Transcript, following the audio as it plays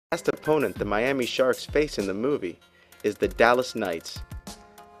last opponent the Miami Sharks face in the movie is the Dallas Knights.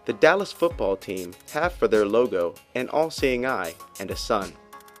 The Dallas football team have for their logo an all-seeing eye and a sun.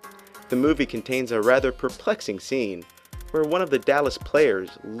 The movie contains a rather perplexing scene where one of the Dallas players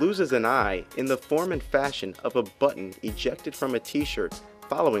loses an eye in the form and fashion of a button ejected from a t-shirt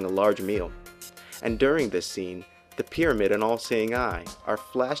following a large meal. And during this scene, the pyramid and all-seeing eye are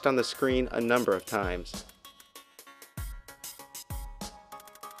flashed on the screen a number of times.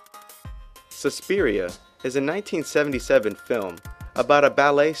 Suspiria is a 1977 film about a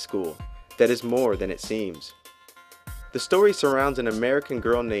ballet school that is more than it seems. The story surrounds an American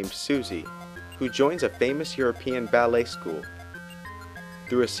girl named Susie who joins a famous European ballet school.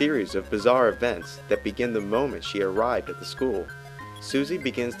 Through a series of bizarre events that begin the moment she arrived at the school, Susie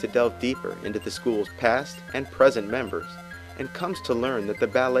begins to delve deeper into the school's past and present members and comes to learn that the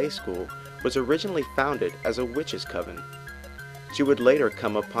ballet school was originally founded as a witch's coven. She would later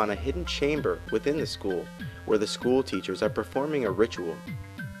come upon a hidden chamber within the school where the school teachers are performing a ritual.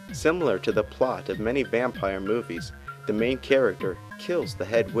 Similar to the plot of many vampire movies, the main character kills the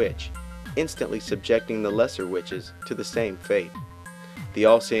head witch, instantly subjecting the lesser witches to the same fate. The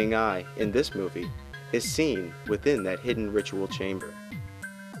all-seeing eye in this movie is seen within that hidden ritual chamber.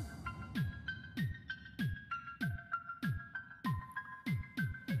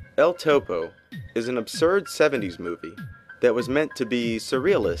 El Topo is an absurd 70s movie that was meant to be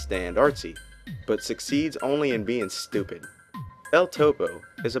surrealist and artsy, but succeeds only in being stupid. El Topo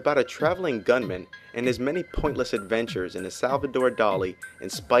is about a traveling gunman and his many pointless adventures in a Salvador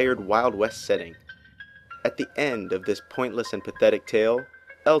Dali-inspired Wild West setting. At the end of this pointless and pathetic tale,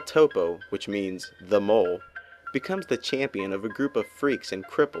 El Topo, which means the mole, becomes the champion of a group of freaks and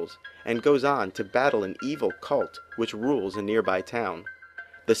cripples and goes on to battle an evil cult which rules a nearby town.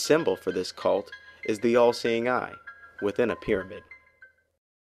 The symbol for this cult is the all-seeing eye within a pyramid.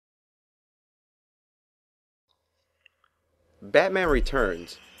 Batman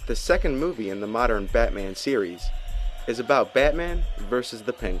Returns, the second movie in the modern Batman series, is about Batman versus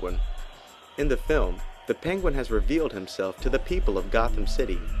the Penguin. In the film, the Penguin has revealed himself to the people of Gotham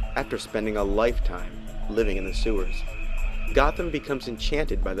City after spending a lifetime living in the sewers. Gotham becomes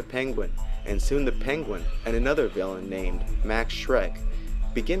enchanted by the Penguin, and soon the Penguin and another villain named Max Shreck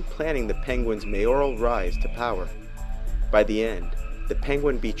begin planning the Penguin's mayoral rise to power. By the end, the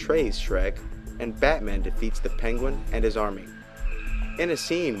Penguin betrays Shreck, and Batman defeats the Penguin and his army. In a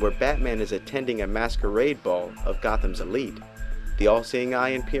scene where Batman is attending a masquerade ball of Gotham's elite, the all-seeing eye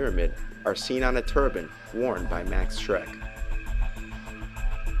and pyramid are seen on a turban worn by Max Shreck.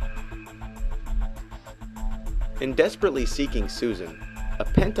 In desperately seeking Susan, a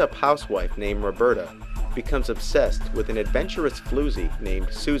pent-up housewife named Roberta becomes obsessed with an adventurous floozy named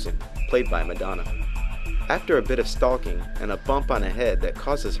Susan, played by Madonna. After a bit of stalking and a bump on a head that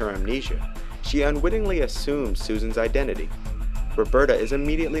causes her amnesia, she unwittingly assumes Susan's identity. Roberta is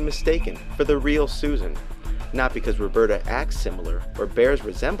immediately mistaken for the real Susan, not because Roberta acts similar or bears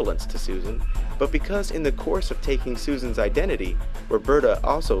resemblance to Susan, but because in the course of taking Susan's identity, Roberta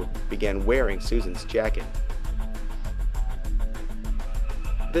also began wearing Susan's jacket.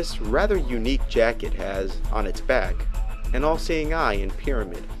 This rather unique jacket has, on its back, an all-seeing eye and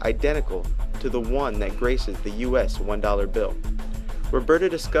pyramid identical to the one that graces the US $1 bill. Roberta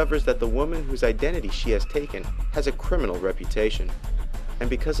discovers that the woman whose identity she has taken has a criminal reputation, and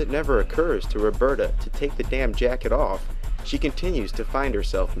because it never occurs to Roberta to take the damn jacket off, she continues to find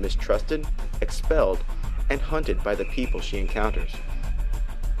herself mistrusted, expelled, and hunted by the people she encounters.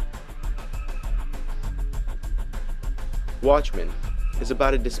 Watchmen is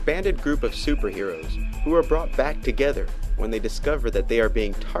about a disbanded group of superheroes who are brought back together when they discover that they are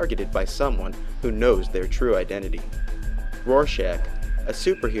being targeted by someone who knows their true identity. Rorschach, a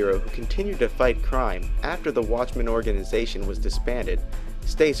superhero who continued to fight crime after the Watchmen organization was disbanded,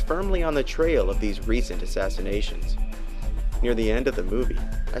 stays firmly on the trail of these recent assassinations. Near the end of the movie,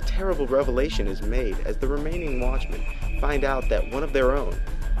 a terrible revelation is made as the remaining Watchmen find out that one of their own,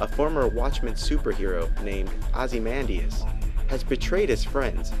 a former Watchmen superhero named Ozymandias, has betrayed his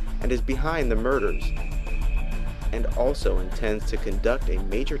friends and is behind the murders, and also intends to conduct a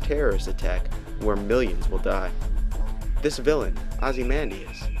major terrorist attack where millions will die. This villain,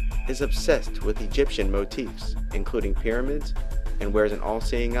 Ozymandias, is obsessed with Egyptian motifs, including pyramids, and wears an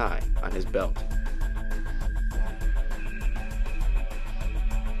all-seeing eye on his belt.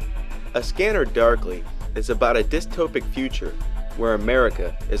 A Scanner Darkly is about a dystopic future where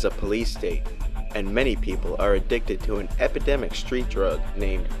America is a police state, and many people are addicted to an epidemic street drug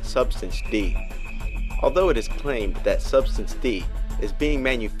named Substance D. Although it is claimed that Substance D is being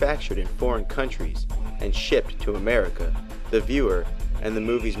manufactured in foreign countries and shipped to America, the viewer and the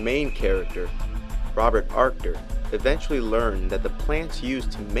movie's main character, Robert Arctor, eventually learn that the plants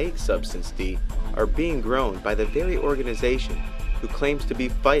used to make Substance D are being grown by the very organization who claims to be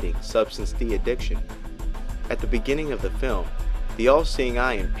fighting Substance D addiction. At the beginning of the film, the all-seeing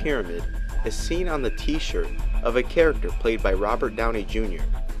eye in Pyramid is seen on the t-shirt of a character played by Robert Downey Jr.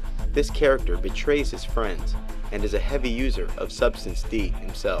 This character betrays his friends and is a heavy user of Substance D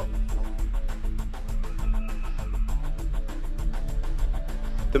himself.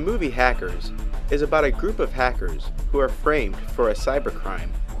 The movie Hackers is about a group of hackers who are framed for a cybercrime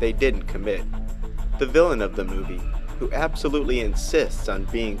they didn't commit. The villain of the movie, who absolutely insists on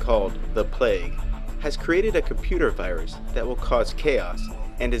being called the Plague, has created a computer virus that will cause chaos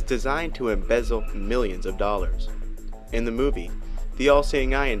and is designed to embezzle millions of dollars. In the movie, the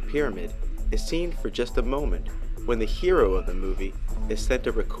all-seeing eye in Pyramid is seen for just a moment when the hero of the movie is sent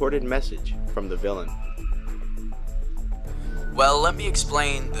a recorded message from the villain. Well, let me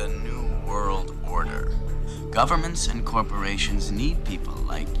explain the New World Order. Governments and corporations need people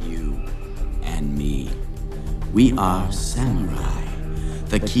like you and me. We are samurai,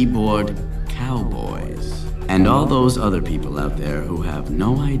 the keyboard cowboys, and all those other people out there who have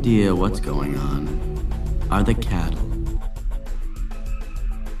no idea what's going on are the cattle.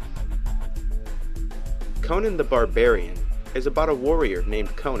 Conan the Barbarian is about a warrior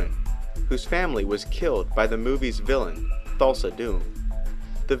named Conan, whose family was killed by the movie's villain, Thulsa Doom.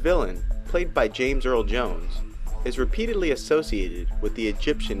 The villain, played by James Earl Jones, is repeatedly associated with the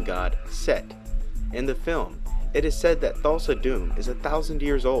Egyptian god Set. In the film, it is said that Thulsa Doom is 1,000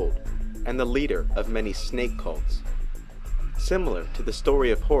 years old and the leader of many snake cults. Similar to the story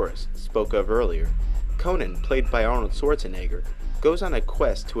of Horus spoke of earlier, Conan, played by Arnold Schwarzenegger, goes on a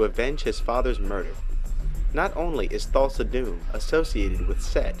quest to avenge his father's murder. Not only is Thulsa Doom associated with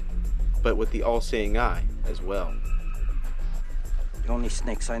Set, but with the all-seeing eye as well. The only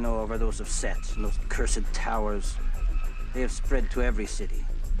snakes I know of are those of Set and those cursed towers. They have spread to every city.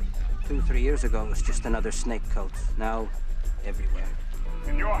 2-3 years ago, it was just another snake cult. Now, everywhere.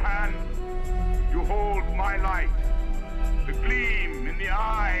 In your hand, you hold my light, the gleam in the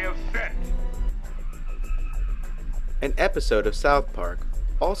eye of Set. An episode of South Park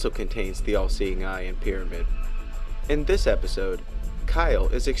also contains the all-seeing eye in Pyramid. In this episode, Kyle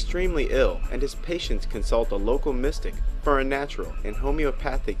is extremely ill and his patients consult a local mystic for a natural and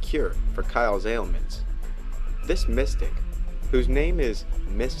homeopathic cure for Kyle's ailments. This mystic, whose name is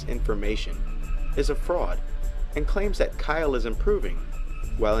Misinformation, is a fraud and claims that Kyle is improving,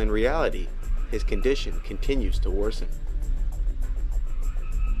 while in reality, his condition continues to worsen.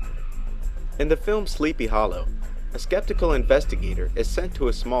 In the film Sleepy Hollow, a skeptical investigator is sent to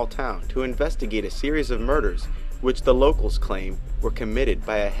a small town to investigate a series of murders which the locals claim were committed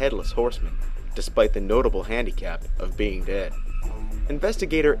by a headless horseman, despite the notable handicap of being dead.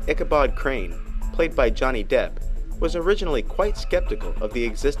 Investigator Ichabod Crane, played by Johnny Depp, was originally quite skeptical of the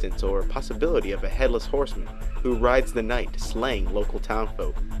existence or possibility of a headless horseman who rides the night slaying local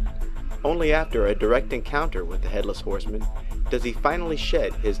townfolk. Only after a direct encounter with the headless horseman does he finally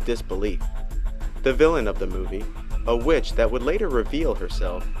shed his disbelief. The villain of the movie, a witch that would later reveal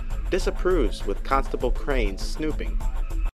herself, disapproves with Constable Crane's snooping